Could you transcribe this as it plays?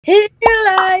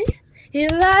Eli,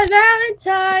 Eli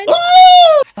Valentine.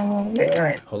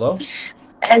 Hello?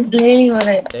 That's literally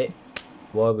what Hey,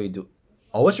 what we do?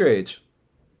 Oh, what's your age?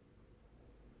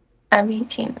 I'm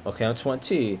eating. Okay, I'm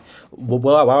 20.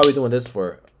 Why are we doing this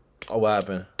for? Oh, what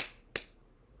happened?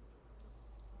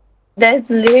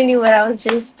 That's literally what I was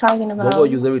just talking What were about.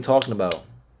 you literally talking about?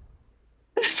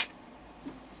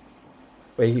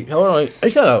 Wait, hold on. You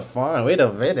gotta find. Wait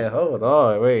a minute. Hold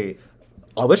on. Wait.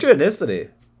 Oh, what's your ethnicity?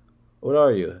 What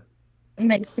are you?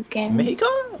 Mexican. Mexican?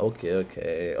 Okay,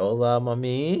 okay. Hola,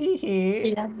 mami.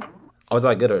 Yeah. Oh, was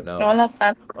that good or no? Hola,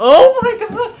 pap. Oh my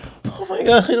god! Oh my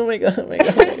god! Oh my god! Oh my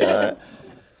god! Oh my god!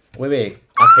 Wait, wait.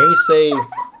 Can you say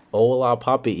 "Hola,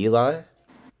 Papi Eli"?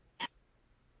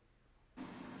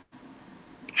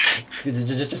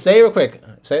 Just say it real quick.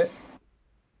 Say it.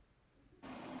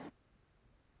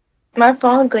 My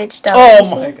phone glitched out. Let me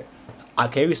Oh my see.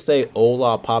 god! Can you say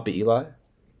 "Hola, Papi Eli"?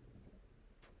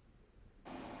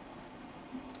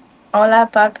 Hola,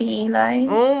 papi Eli.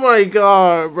 Oh my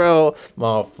god, bro!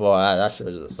 My fault. That shit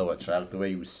was just so attractive the way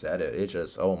you said it. It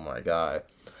just, oh my god.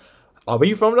 Oh, where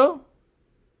you from though?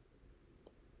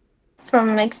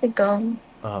 From Mexico.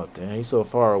 Oh dang, you so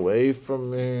far away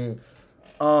from me.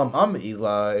 I'm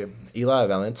Eli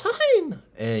Valentine,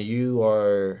 and you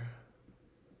are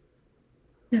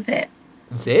Suzette.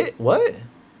 Zit. What?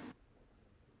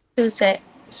 Suzette.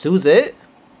 Suzit?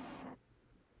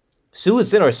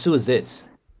 Susan or Suzit?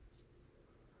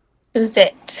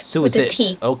 Suzette. With a Suzit.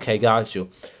 T. Okay, got you.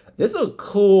 This is a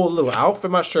cool little outfit.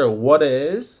 I'm not sure what it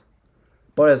is,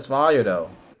 but it's fire though.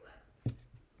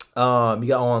 You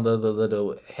got on the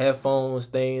little headphones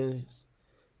things.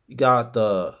 You got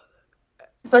the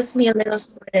Supposed to be a little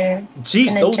sweater jeez.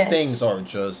 and a Those things dress. are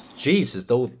just Jesus.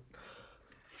 Those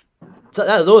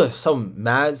are some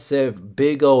massive,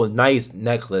 big old, nice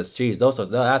necklace. Jeez,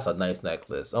 that's a nice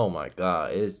necklace. Oh my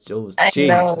god, it's just I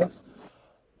know. Jesus.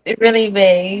 It's really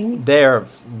big. They're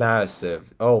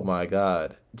massive. Oh my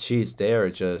god, jeez, they're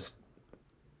just.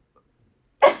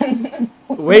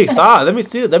 Wait, stop. Let me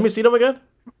see. Let me see them again.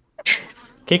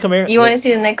 Can you come here? You want to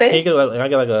see the Can you get necklace? like, can I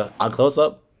get like a close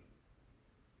up?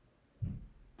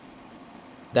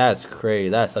 That's crazy.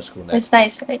 That's such a cool It's necklace.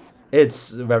 nice, right? It's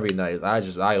very nice.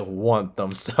 I want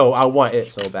them so I want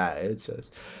it so bad. It's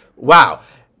just wow.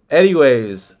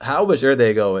 Anyways, how was your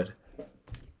day going?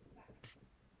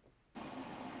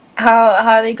 How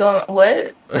are they going?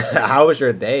 What? How was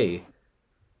your day?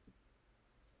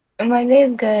 My day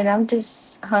is good. I'm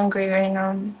just hungry right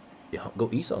now. Yeah, go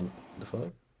eat some. The fuck?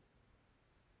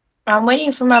 I'm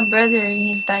waiting for my brother.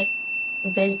 He's like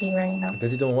busy right now.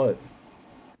 Busy doing what?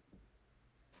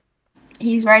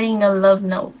 He's writing a love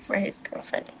note for his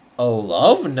girlfriend. A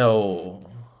love no.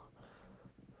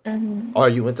 Hmm. Are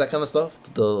you into that kind of stuff?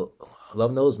 The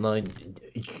love notes? No,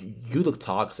 you look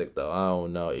toxic though. I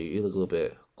don't know. You look a little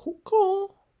bit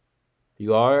cool.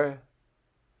 You are?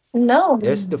 No,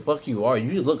 Yes, the fuck you are.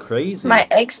 You look my crazy.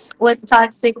 ex was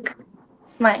toxic.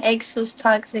 My ex was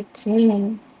toxic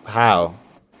too. How?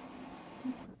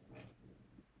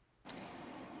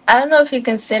 I don't know if you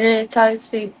consider it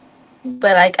toxic,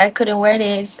 but like I couldn't wear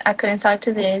this. I couldn't talk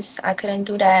to this. I couldn't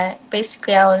do that.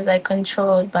 Basically, I was like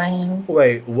controlled by him.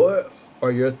 Wait, what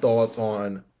are your thoughts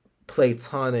on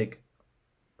platonic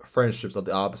friendships of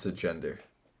the opposite gender?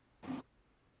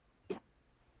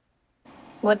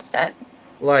 What's that?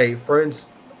 Like friends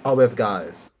are with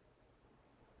guys.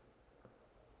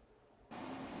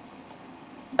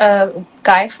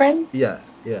 Guy friend?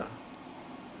 Yes, yeah.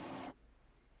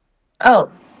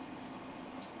 Oh,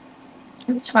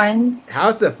 it's fine.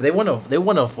 How's if they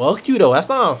wanna fuck you though? That's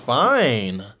not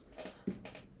fine.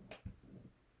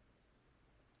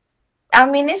 I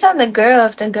mean, it's on the girl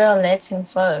if the girl lets him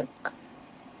fuck.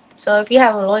 So if you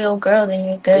have a loyal girl, then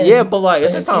you're Yeah, good. but like, But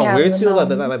it's that if you sound have weird a to you.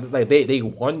 no, Like they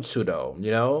want to though,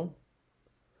 you know.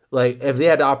 Like if they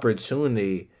had the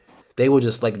opportunity, they would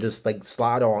just like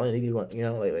slide on it. You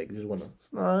know, like you just want to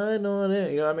slide on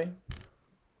it. You know what I mean?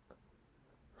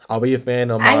 I'll be a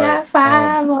fan of I my got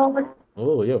five more.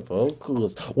 Oh, your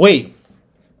vocals. Wait,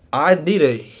 I need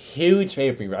a huge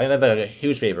favor from you. I need like a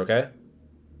huge favor, okay?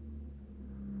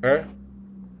 Okay.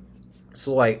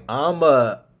 So like I'm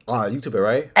a YouTuber,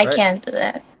 right? I Right? can't do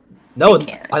that. I No,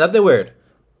 can't. nothing weird.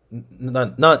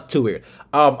 Not too weird.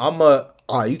 I'm a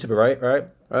YouTuber, right? Right?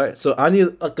 Right? So I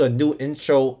need like a new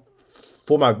intro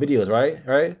for my videos, right?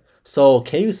 Right? So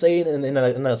can you say it in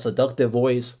a seductive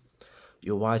voice?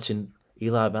 You're watching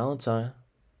Eli Valentine.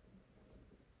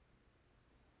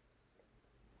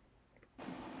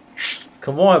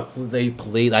 Come on,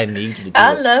 please. I need you to do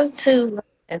I it. love to.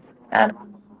 I,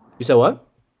 You said what?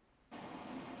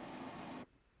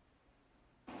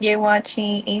 You're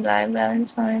watching Eli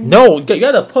Valentine. No, you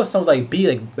gotta put some like be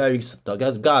like very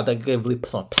seductive. God, that could really put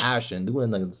some passion,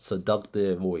 doing like a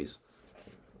seductive voice.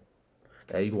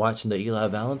 Hey, you watching the Eli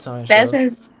Valentine That's show?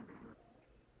 his.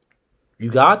 You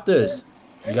got this.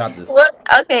 You got this. What?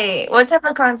 Okay. What type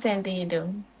of content do you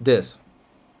do? This.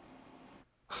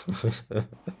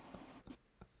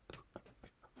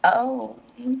 Oh.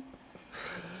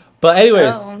 But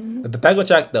anyways, Oh. the back on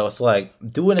track though, it's like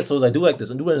doing it. So I do like this.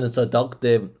 I'm doing it in a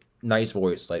seductive, nice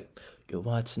voice. Like you're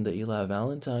watching the Eli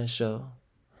Valentine show.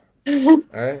 All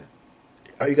right.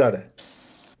 Oh, you got it.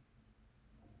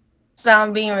 So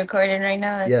I'm being recorded right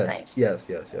now. That's Yes. nice. Yes.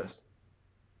 Yes. Yes.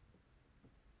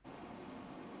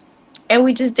 And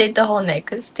we just did the whole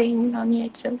necklace thing on here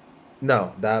too.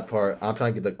 No, that part. I'm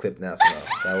trying to get the clip now. So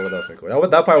no, that was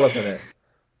recorded. That part wasn't it.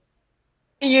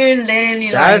 You're literally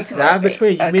That's lying to my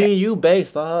between face. me Okay. and you, babe.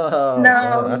 Stop. Stop.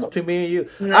 That's No. between me and you.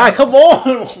 All right, No. come on.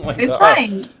 Oh my It's God. All right,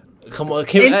 fine. come on.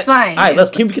 It's fine. All right,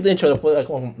 It's can we get the intro?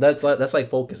 Come on. Let's like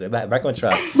focus. Back on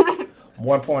track. fine.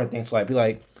 More important things like be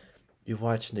like, you're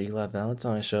watching the Eli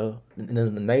Valentine show, and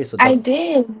then the nice I seductive.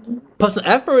 did. Put some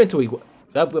effort into it.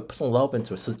 Gotta put some love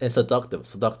into it. And seductive.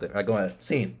 All right, go ahead.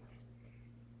 Scene.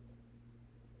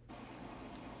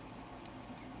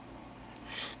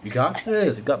 You got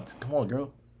this. You got. Come on,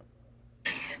 girl.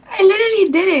 I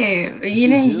literally did it. But Yes, you you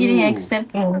didn't. You didn't do.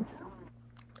 accept me.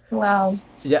 Wow.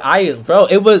 Yeah, bro,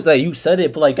 it was like you said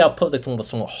it, but like gotta put like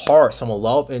some heart, some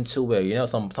love into it,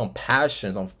 some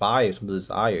passion, some fire, some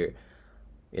desire,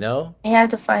 you know? You have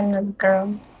to find a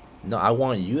girl. No, I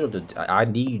want you I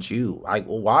need you.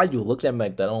 Why you looking at me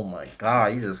like that? Oh my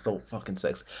God, you just so fucking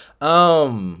sexy.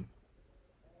 You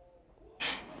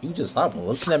just stop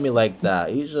looking at me like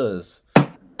that. You just,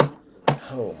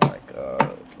 oh my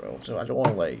God, bro. I don't want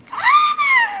to like,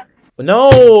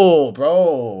 no,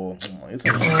 bro.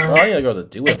 Bro, I need a girl to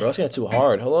do it, bro. It's getting too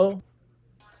hard. Hello?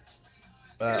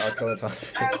 I'll call it time.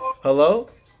 Hello?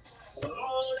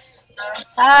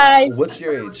 Hi, What's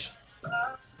your age?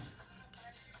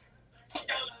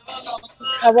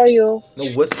 how are you? No,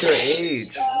 what's your age?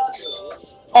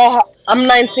 Oh, I'm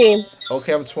 19.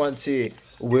 Okay, I'm 20.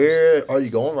 Where are you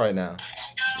going right now?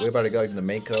 We're about to go like the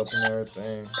makeup and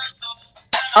everything.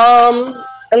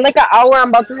 In like an hour, I'm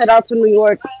about to head out to New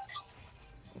York.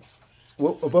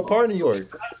 What part of New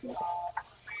York?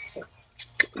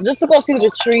 Just to go see the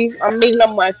tree. I'm meeting up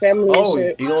with my family and Oh, you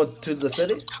shit. going to the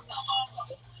city?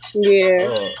 Yeah.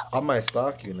 Oh, I might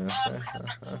stalk you now.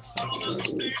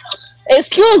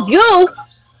 Excuse you.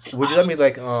 Would you let me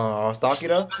like stalk you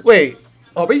though? Wait,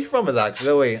 where you from? Is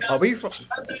actually wait, where you from?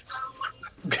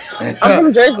 I'm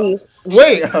from Jersey.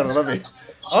 Wait, hold on, let me.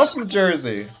 I'm from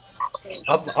Jersey.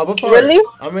 I'm a part. Really?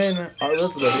 I'm in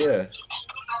Elizabeth. Yeah.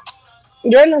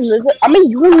 You're in Elizabeth? I'm in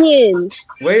Union.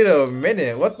 Wait a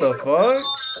minute. What the fuck?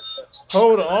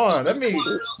 Hold on. Let me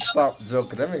stop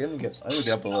joking. Let me get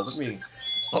up a little. Let me.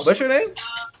 Oh, what's your name?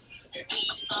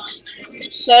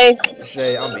 Shay.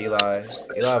 Shay. I'm Eli.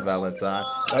 Eli Valentine.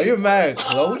 Are you mad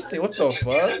closely? What the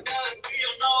fuck?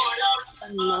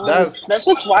 No, That's that's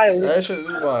just wild. that shit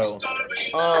is wild.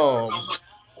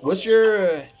 What's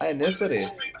your ethnicity?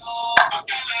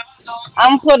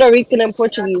 I'm Puerto Rican and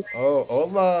Portuguese. Oh,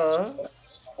 hola.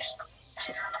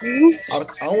 Mhm. I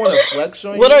don't want to flex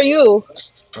on What you. are you?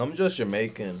 I'm just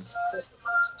Jamaican.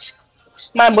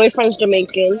 My boyfriend's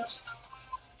Jamaican.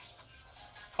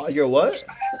 You're what?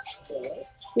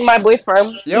 My boyfriend,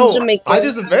 he's Yo, Jamaican. I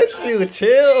just met you.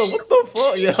 Chill. What the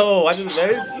fuck? Yo, I just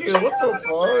met you. What the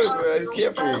fuck, man? You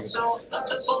can't be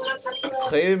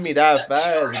claiming me that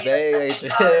fast, babe.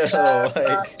 Chill.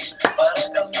 Like,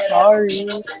 Sorry.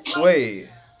 wait.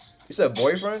 You said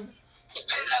boyfriend?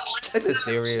 Is it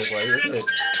serious? Like, is it?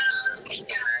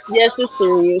 Yes, it's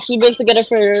serious. We've been together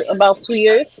for about 2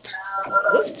 years.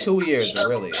 What's 2 years,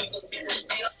 really?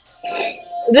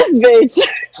 This bitch.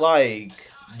 Like,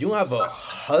 you don't have a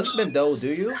husband, though, do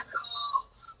you?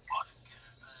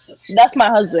 That's my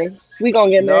husband. We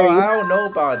gonna get No, married. I don't know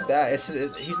about that.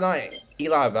 He's not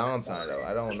Eli Valentine, though.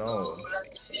 I don't know.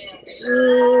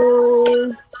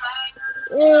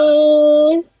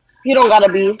 Mm, you don't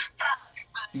gotta be.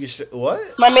 You should, what?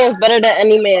 My man's better than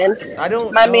any man. I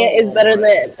don't My know. man is better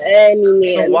than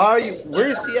any So man. why are you? Where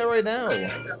is he at right now?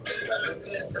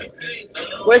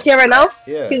 Where's he at right now?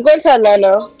 Yeah. He's going to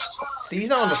Atlanta See, he's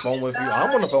not on the phone with you.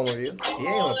 I'm on the phone with you. He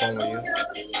ain't on the phone with you.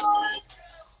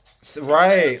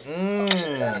 Right.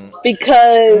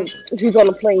 because he's on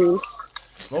a plane.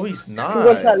 No, he's not. He's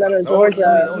going to Atlanta, No,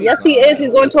 Georgia. no, Yes, he's he not. is. He's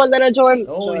going to Atlanta, Georgia.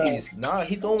 No, he's not.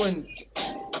 He's going.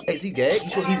 Is he gay?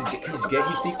 He's gay.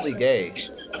 He's secretly gay.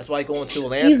 That's why he's going to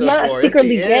Atlanta He's not for.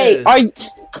 secretly Yes, he gay. is. Are you,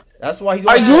 That's why he.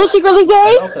 Are you secretly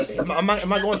gay? Okay. Am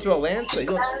I going to Atlanta?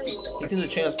 He's into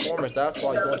Transformers. That's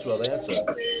why he's going to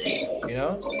Atlanta. You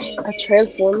know? A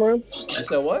transformer? You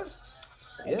said what?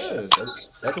 Yes.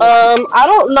 That's what I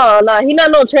don't know. Nah, he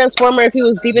not no transformer if he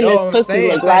was deep in his pussy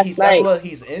like last night. That's what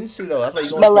he's into though. That's why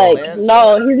he's going But to like, Atlanta.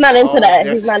 no, he's not into that.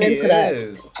 Yes, He's not into that.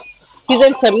 is. He's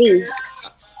into me.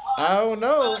 I don't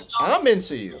know. I'm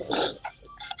into you.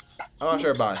 I'm not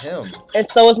sure about him. And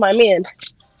so is my man.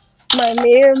 My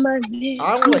man.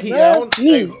 I don't like.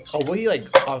 Will he like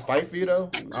fight for you though?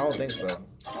 I don't think so.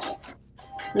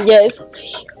 Yes.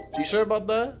 You sure about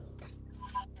that?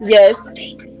 Yes.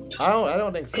 I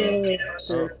don't think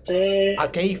so.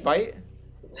 Can he fight?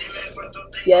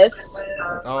 Yes.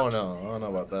 I don't know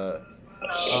about that.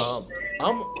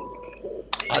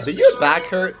 Did your back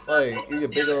hurt? Like your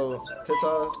big old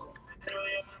titties?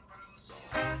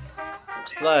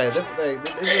 Like this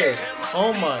is,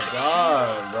 oh my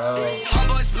god, bro.